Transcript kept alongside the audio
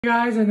Hey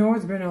guys, I know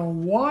it's been a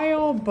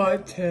while,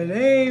 but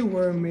today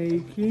we're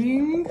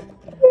making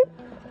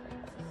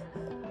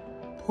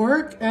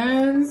pork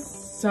and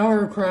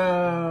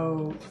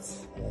sauerkraut.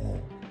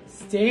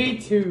 Stay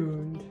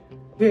tuned.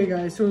 Okay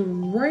guys, so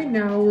right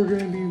now we're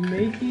going to be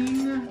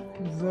making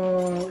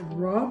the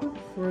rub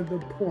for the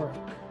pork.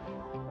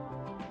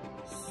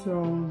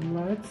 So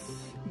let's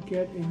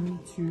get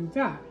into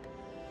that.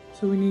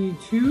 So we need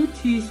 2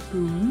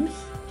 teaspoons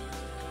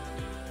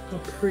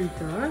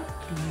paprika,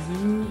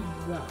 using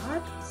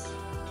that.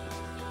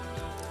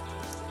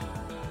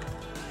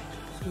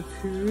 So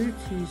 2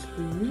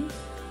 teaspoons.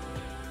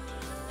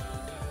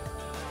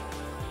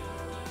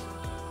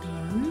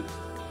 1,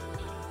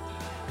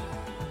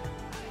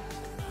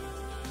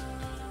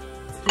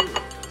 2.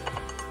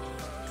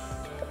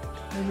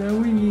 And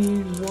then we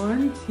need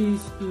 1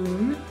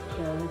 teaspoon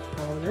garlic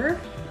powder.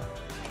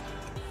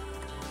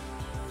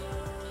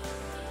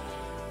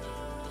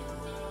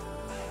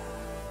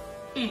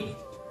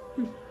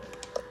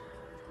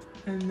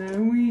 And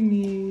then we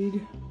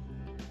need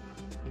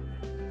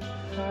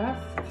 1/2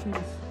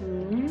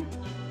 teaspoon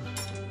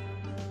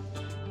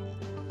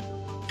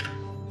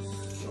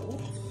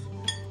salt.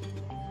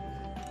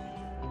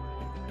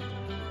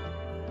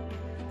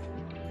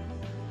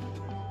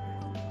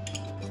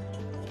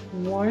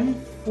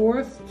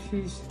 One-4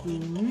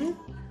 teaspoon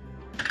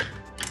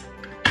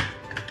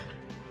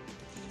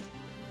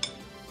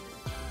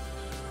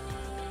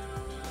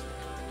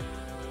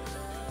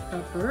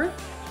pepper.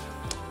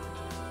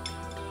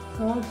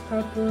 Salt,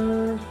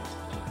 pepper,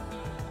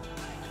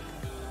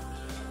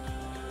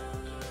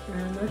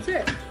 and that's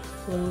it.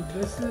 So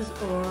this is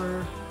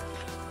our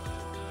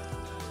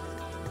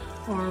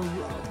rub.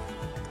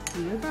 Be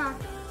right back.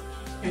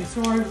 Okay,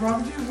 so I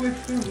rubbed it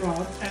with the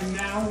rub, and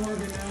now we're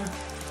gonna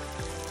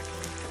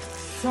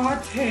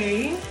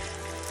saute.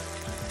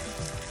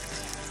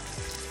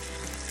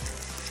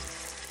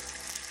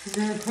 We're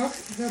gonna cook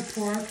the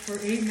pork for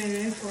 8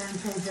 minutes or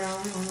until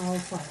brown on all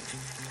sides.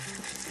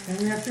 Then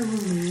we have to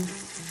remove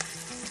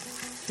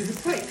to the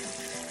plate.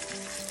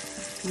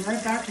 Be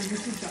right back when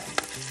this is done.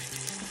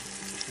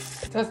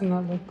 Does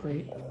not look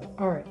great.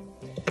 Alright,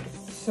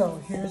 so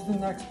here's the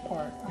next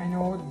part. I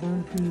know it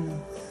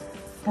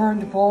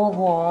burned blah blah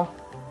blah.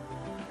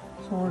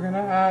 So we're gonna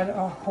add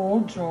a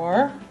whole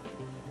jar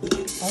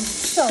of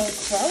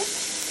sauerkraut.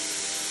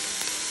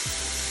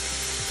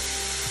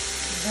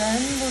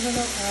 Then we're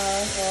gonna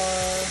add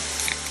our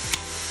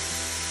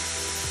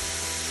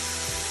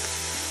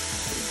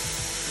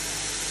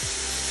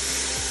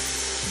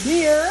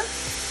beer.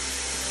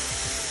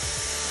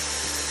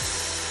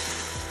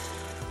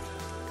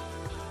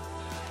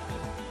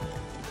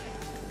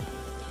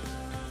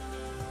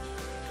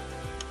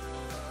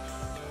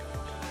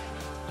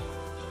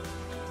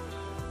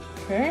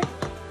 Okay.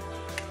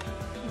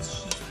 Let's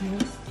just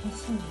mix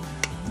this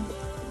around.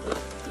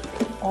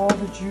 All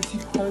the juicy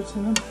parts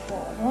in the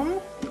bottom.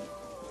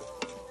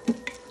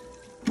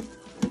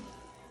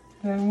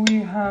 Then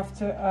we have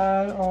to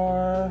add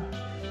our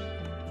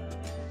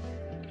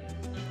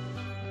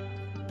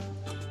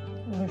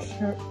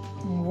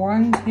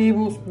 1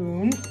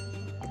 tablespoon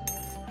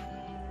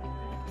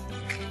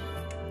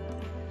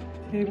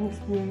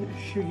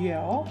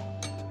sugar.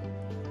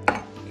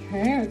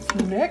 Okay, let's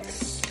mix.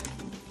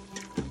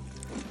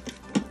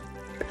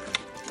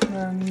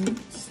 And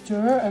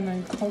stir and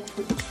then cook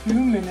for 2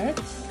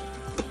 minutes.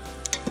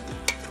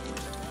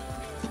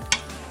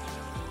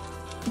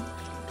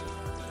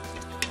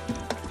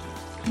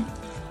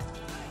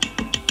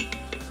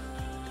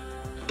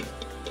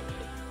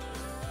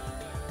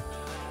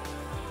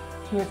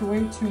 We have to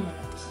wait 2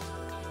 minutes.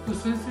 So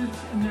since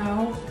it's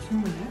now 2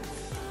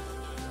 minutes,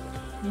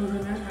 we're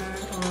gonna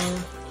add our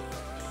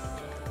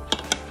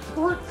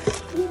pork.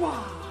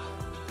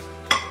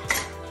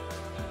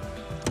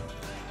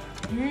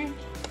 Okay.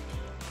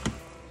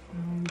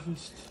 And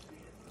just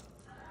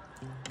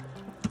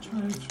try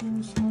to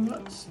throw some of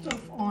that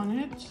stuff on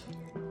it.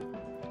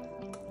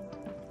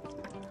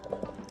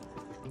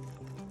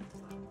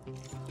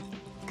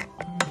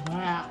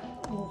 Wow.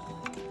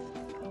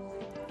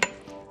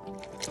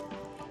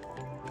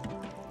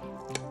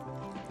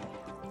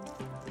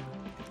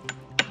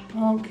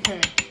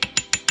 Okay,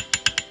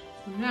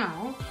 so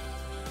now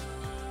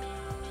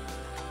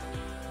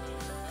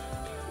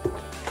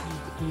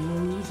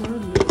close our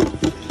lid.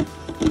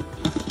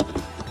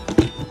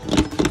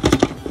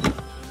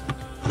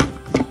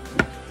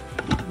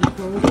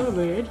 Close our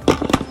lid.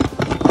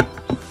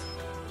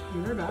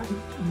 We're back.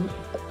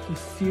 We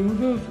seal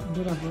the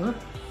whatever,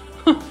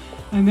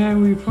 and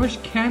then we push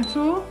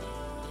cancel,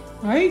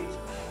 right?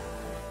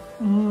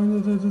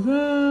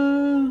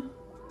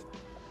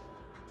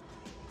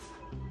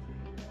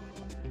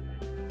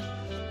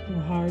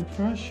 High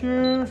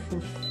pressure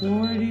for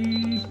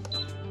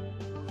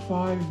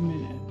 45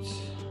 minutes.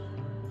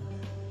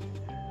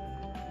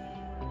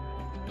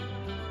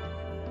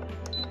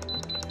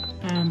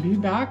 And be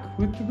back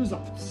with the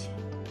results.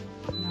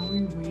 Now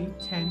we wait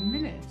 10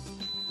 minutes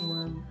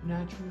for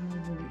natural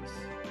release.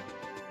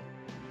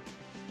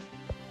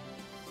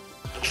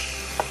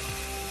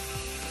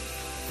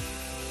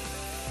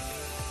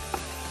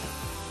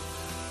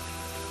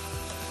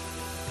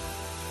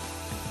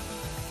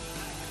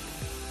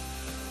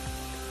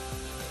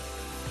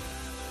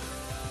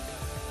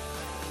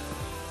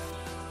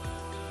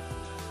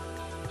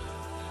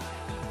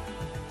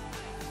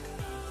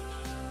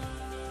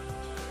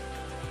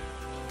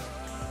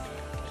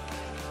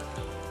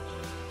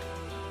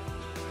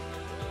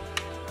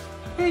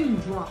 pin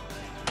drop.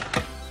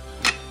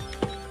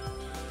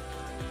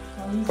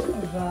 Comes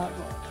of that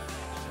one.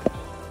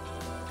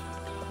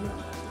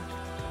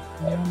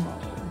 Yum.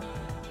 Yum.